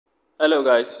Hello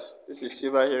guys, this is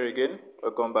Shiva here again.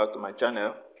 Welcome back to my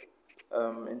channel.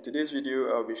 In today's video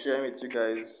I'll be sharing with you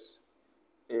guys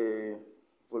a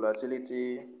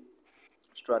volatility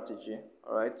strategy.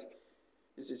 Alright,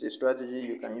 this is a strategy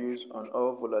you can use on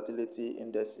all volatility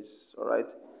indices. Alright,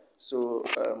 so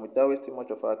without wasting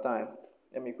much of our time,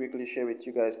 let me quickly share with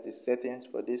you guys the settings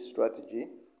for this strategy,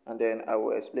 and then I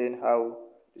will explain how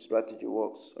the strategy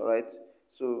works. Alright,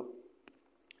 so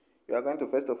you are going to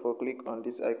first of all click on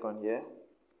this icon here.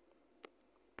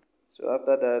 So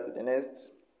after that, the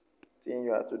next thing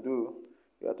you have to do,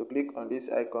 you have to click on this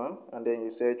icon and then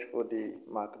you search for the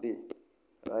MACD.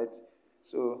 Right,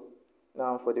 so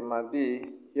now for the MACD,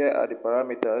 here are the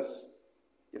parameters.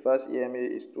 The fast EMA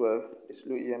is 12, the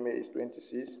slow EMA is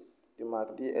 26, the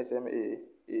MACD SMA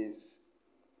is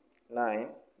 9,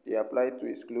 the applied to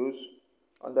is close.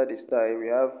 Under the style we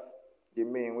have the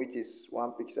mean, which is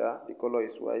 1 pixel, the color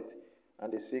is white,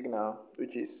 and the signal,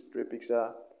 which is 3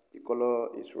 pixel, the color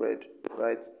is red.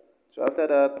 Right, so after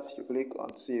that you click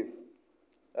on save.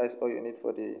 That's all you need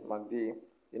for the MACD.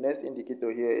 The next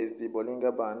indicator here is the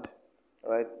Bollinger Band.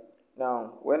 Right,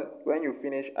 now when you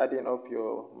finish adding up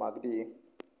your MACD,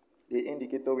 the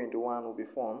indicator window 1 will be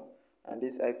formed and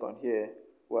this icon here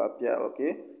will appear.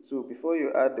 Okay, so before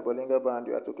you add the Bollinger Band,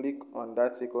 you have to click on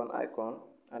that second icon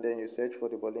and then you search for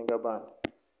the Bollinger Band.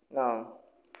 Now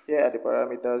here are the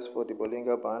parameters for the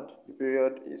Bollinger Band. The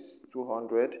period is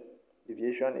 200,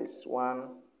 deviation is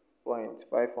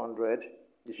 1.500,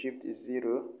 the shift is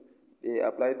 0. You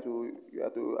have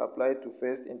to apply to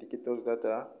first indicators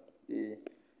data.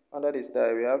 Under the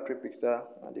style we have 3 pixel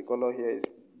and the color here is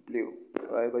blue.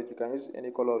 Right, but you can use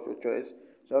any color of your choice.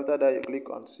 So after that you click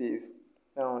on save.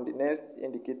 Now the next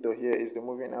indicator here is the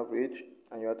moving average,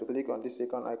 and you have to click on this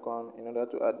second icon in order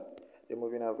to add the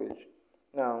moving average.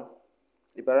 Now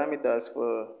the parameters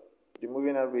for the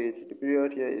moving average, the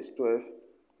period here is 12,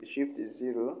 the shift is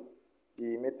 0,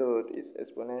 the method is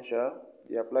exponential,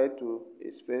 the applied to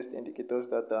is first indicators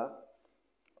data,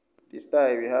 the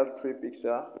style we have 3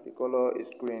 pixel, the color is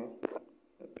green.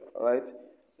 Alright,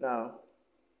 now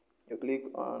you click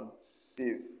on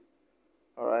save.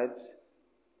 Alright,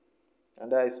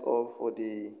 and that is all for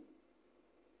the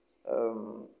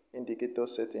indicator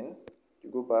setting.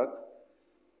 You go back,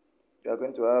 you are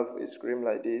going to have a screen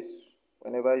like this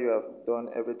whenever you have done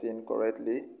everything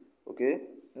correctly. Okay,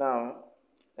 now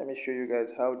let me show you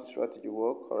guys how the strategy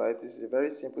works. Alright, this is a very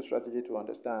simple strategy to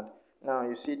understand. Now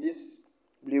you see these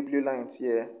blue lines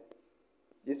here,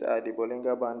 these are the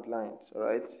Bollinger Band lines.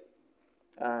 Alright,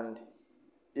 and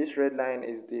this red line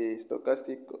is the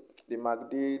stochastic, the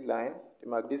MACD line, the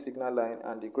MACD signal line,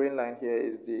 and the green line here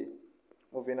is the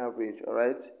moving average.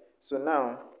 Alright, so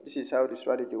now this is how the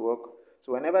strategy works.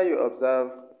 So whenever you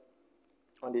observe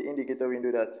on the indicator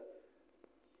window that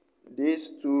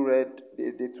these two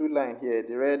the two line here,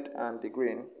 the red and the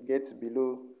green, gets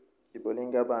below the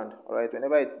Bollinger Band. Alright,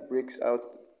 whenever it breaks out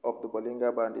of the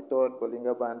Bollinger Band, the third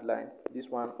Bollinger Band line, this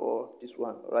one or this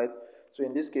one. Alright, so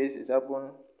in this case it's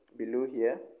happened below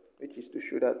here, which is to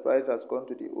show that price has gone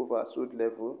to the oversold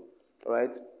level.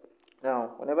 Alright,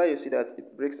 now whenever you see that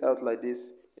it breaks out like this,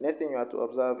 the next thing you have to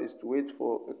observe is to wait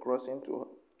for a crossing to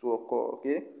occur.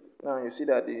 Okay, now you see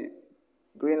that the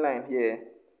green line here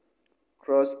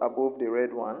cross above the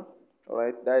red one.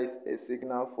 Alright, that is a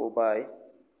signal for buy.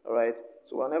 Alright,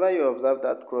 so whenever you observe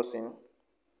that crossing,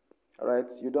 alright,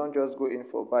 you don't just go in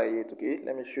for buy yet. Okay,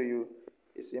 let me show you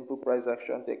a simple price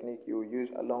action technique you will use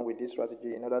along with this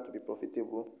strategy in order to be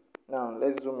profitable. Now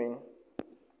let's zoom in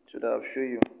so that I'll show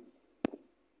you.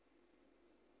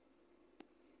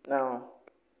 Now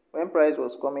when price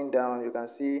was coming down, you can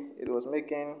see it was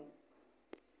making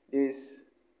this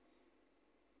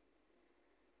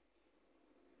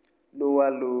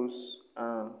lower lows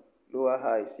and lower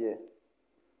highs here.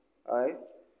 Alright,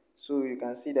 so you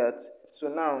can see that. So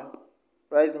now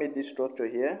price made this structure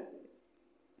here,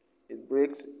 it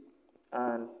breaks,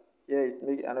 and here it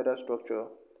makes another structure.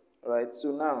 Alright,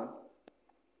 so now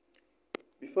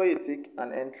before you take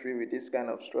an entry with this kind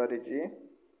of strategy,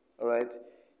 alright,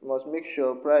 you must make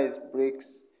sure price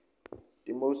breaks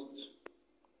the most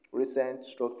recent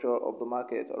structure of the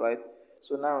market. Alright,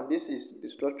 so now this is the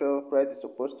structure price is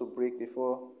supposed to break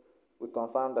before we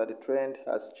confirm that the trend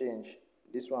has changed.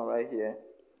 This one right here,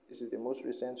 this is the most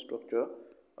recent structure.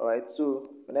 Alright,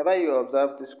 so whenever you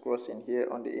observe this crossing here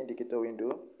on the indicator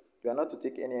window, you are not to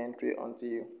take any entry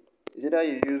until either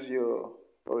you use your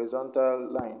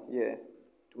horizontal line here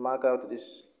to mark out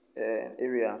this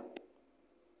area,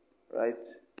 right,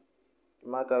 to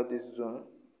mark out this zone,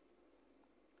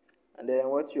 and then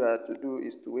what you have to do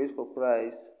is to wait for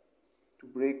price to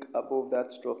break above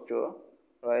that structure.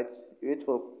 Right, you wait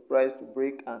for price to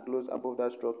break and close above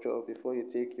that structure before you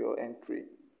take your entry.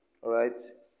 All right,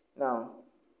 now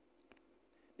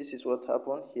this is what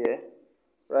happened here.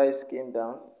 Price came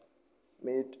down,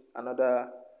 made another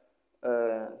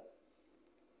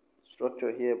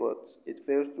structure here, but it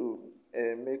fails to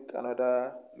make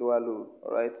another lower low.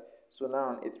 All right, so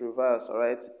now it reversed. All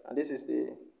right, and this is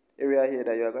the area here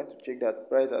that you are going to check that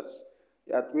price has,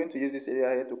 you are going to use this area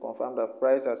here to confirm that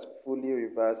price has fully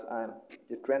reversed and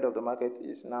the trend of the market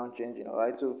is now changing. All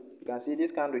right, so you can see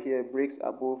this candle here breaks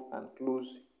above and close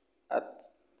at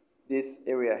this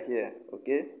area here.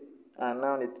 Okay, and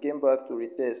now it came back to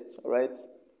retest. All right,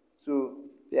 so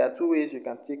there are two ways you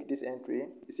can take this entry.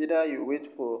 It's either you wait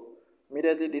for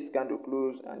immediately this candle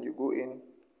close and you go in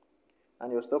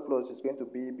and your stop loss is going to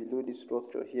be below this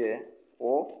structure here,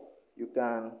 or you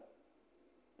can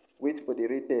wait for the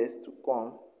retest to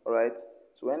come. All right,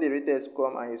 so when the retest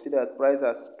come and you see that price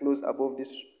has closed above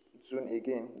this zone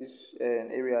again, this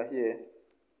area here,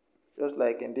 just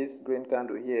like in this green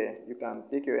candle here, you can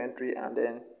take your entry and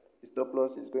then the stop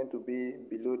loss is going to be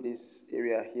below this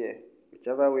area here.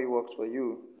 Whichever way works for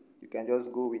you, you can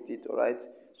just go with it. All right,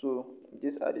 so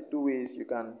these are the two ways you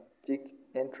can take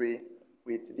entry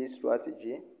with this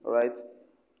strategy. All right,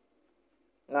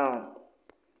 now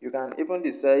you can even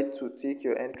decide to take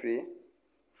your entry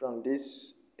from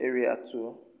this area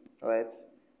too. All right,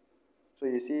 so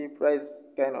you see price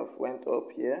kind of went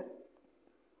up here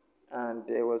and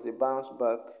there was a bounce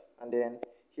back, and then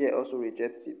here also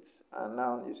reject it, and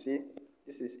now you see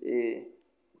this is a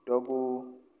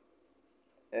double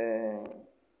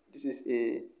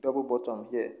bottom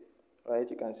here. Right,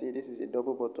 you can see this is a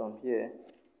double bottom here,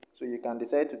 so you can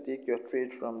decide to take your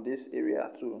trade from this area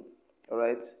too. All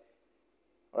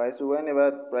right, so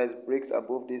whenever price breaks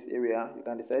above this area, you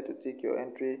can decide to take your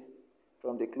entry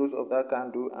from the close of that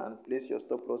candle and place your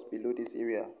stop loss below this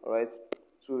area. All right,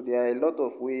 so there are a lot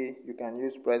of ways you can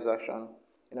use price action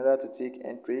in order to take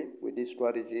entry with this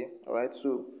strategy. All right,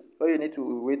 so all you need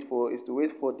to wait for is to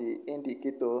wait for the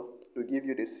indicator to give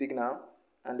you the signal,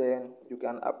 and then you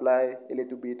can apply a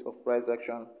little bit of price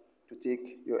action to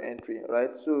take your entry. All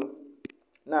right, so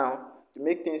now to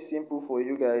make things simple for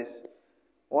you guys,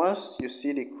 once you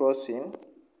see the crossing,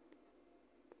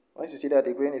 once you see that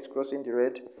the green is crossing the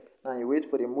red, now you wait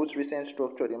for the most recent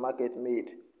structure the market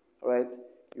made. All right,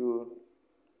 you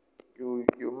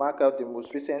mark out the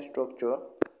most recent structure,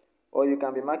 or you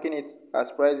can be marking it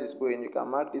as price is going. You can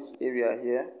mark this area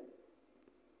here,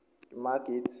 you mark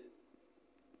it,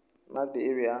 mark the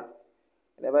area.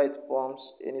 Whenever it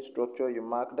forms any structure, you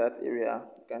mark that area.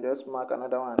 You can just mark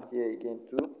another one here again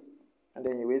too, and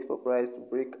then you wait for price to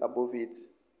break above it.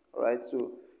 All right, so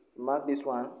you mark this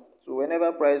one. So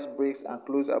whenever price breaks and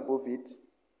close above it,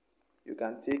 you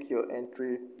can take your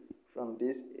entry from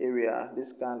this area,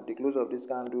 this candle, the close of this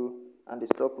candle, and the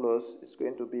stop loss is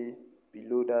going to be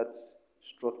below that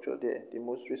structure there, the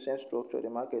most recent structure the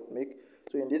market make.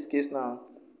 So in this case now,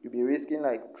 you'll be risking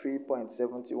like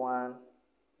 $3.71.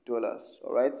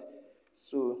 All right,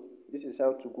 so this is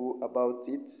how to go about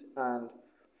it. And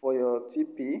for your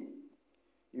TP,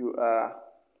 you are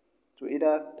to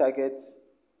either target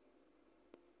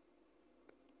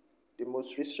the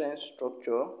most recent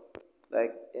structure,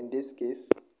 like in this case,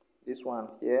 this one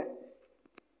here.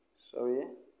 Sorry,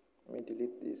 let me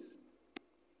delete this.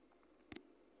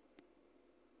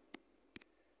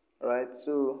 All right,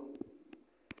 so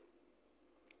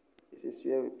this is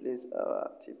where we place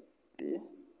our TP,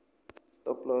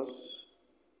 stop loss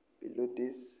below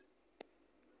this.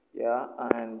 Yeah,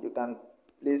 and you can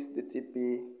place the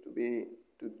TP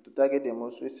to target the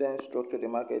most recent structure the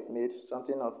market made,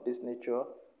 something of this nature,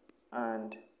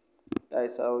 and that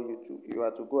is how you are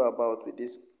to go about with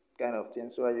this kind of thing.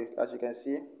 So as you can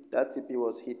see, that TP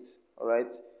was hit. All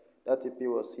right, that TP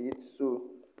was hit. So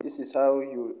this is how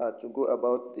you are to go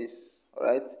about this. All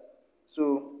right,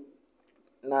 so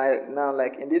now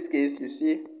like in this case, you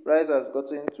see price has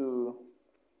gotten to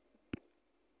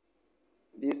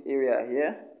this area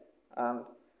here, and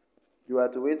you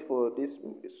have to wait for this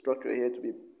structure here to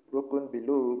be broken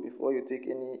below before you take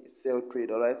any sell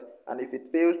trade. All right, and if it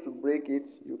fails to break it,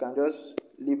 you can just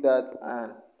leave that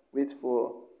and wait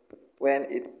for when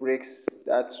it breaks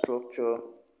that structure,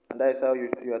 and that is how you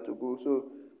have to go.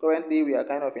 So currently we are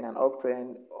kind of in an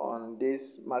uptrend on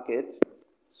this market,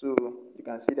 so you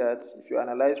can see that if you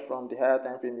analyze from the higher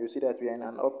time frame, you see that we are in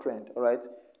an uptrend. All right,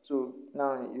 so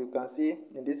now you can see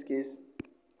in this case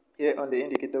here on the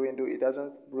indicator window, it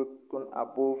hasn't broken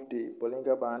above the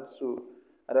Bollinger Band, so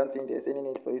I don't think there's any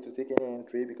need for you to take any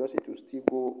entry because it will still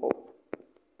go up.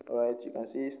 All right, you can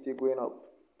see it's still going up.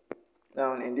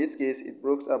 Now in this case, it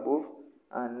broke above,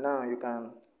 and now you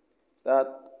can start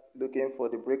looking for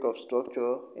the break of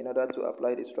structure in order to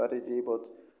apply the strategy. But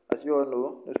as you all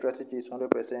know, no strategy is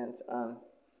 100%, and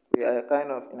we are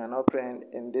kind of in an uptrend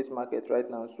in this market right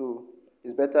now. So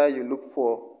it's better you look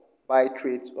for buy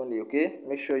trades only. Okay,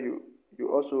 make sure you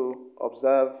also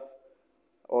observe,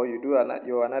 or you do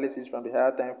your analysis from the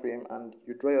higher time frame, and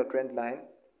you draw your trend line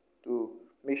to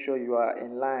make sure you are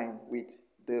in line with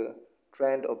the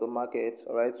trend of the market.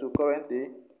 All right, so currently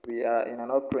we are in an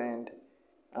uptrend,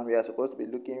 and we are supposed to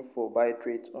be looking for buy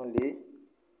trades only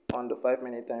on the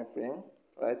 5-minute time frame.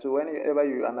 All right, so whenever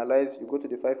you analyze, you go to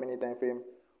the 5-minute time frame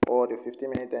or the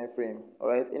 15-minute time frame. All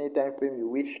right, any time frame you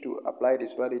wish to apply the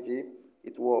strategy,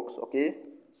 it works. Okay,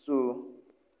 so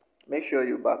make sure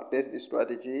you backtest the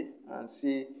strategy and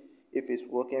see if it's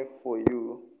working for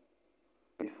you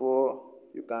before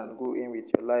you can go in with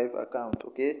your live account.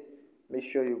 Okay, make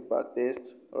sure you backtest.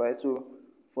 All right, so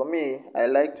for me, I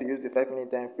like to use the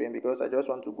 5-minute time frame because I just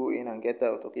want to go in and get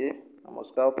out. Okay, I'm a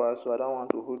scalper, so I don't want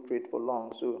to hold trade for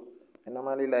long, so I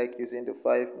normally like using the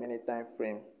 5-minute time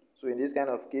frame. So in this kind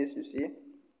of case, you see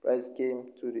price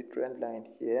came to the trend line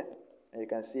here, and you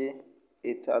can see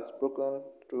it has broken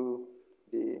through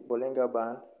the Bollinger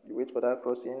Band. You wait for that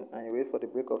crossing, and you wait for the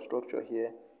break of structure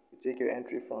here. You take your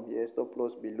entry from here, stop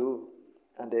loss below,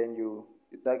 and then you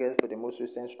target for the most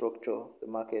recent structure the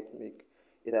market make.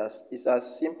 It's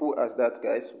as simple as that,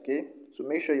 guys. Okay, so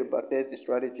make sure you backtest the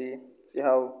strategy, see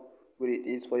how good it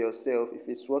is for yourself. If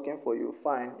it's working for you,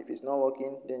 fine. If it's not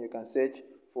working, then you can search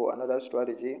for another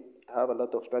strategy. I have a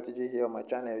lot of strategy here on my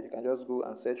channel. You can just go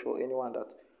and search for anyone that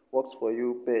works for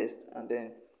you best, and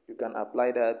then you can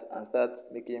apply that and start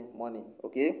making money.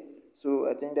 Okay, so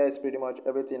I think that is pretty much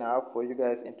everything I have for you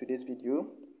guys in today's video.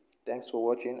 Thanks for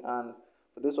watching, and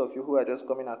for those of you who are just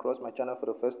coming across my channel for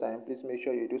the first time, please make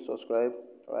sure you do subscribe.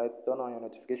 Right, turn on your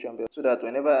notification bell so that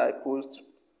whenever I post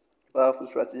powerful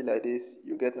strategy like this,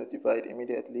 you get notified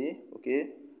immediately. Okay,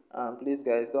 and please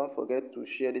guys, don't forget to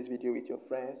share this video with your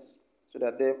friends so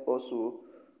that they also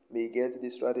may get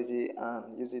this strategy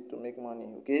and use it to make money.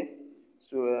 Okay,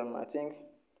 so I think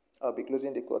I'll be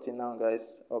closing the curtain now, guys.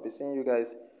 I'll be seeing you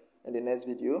guys in the next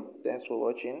video. Thanks for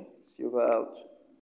watching. Silver out.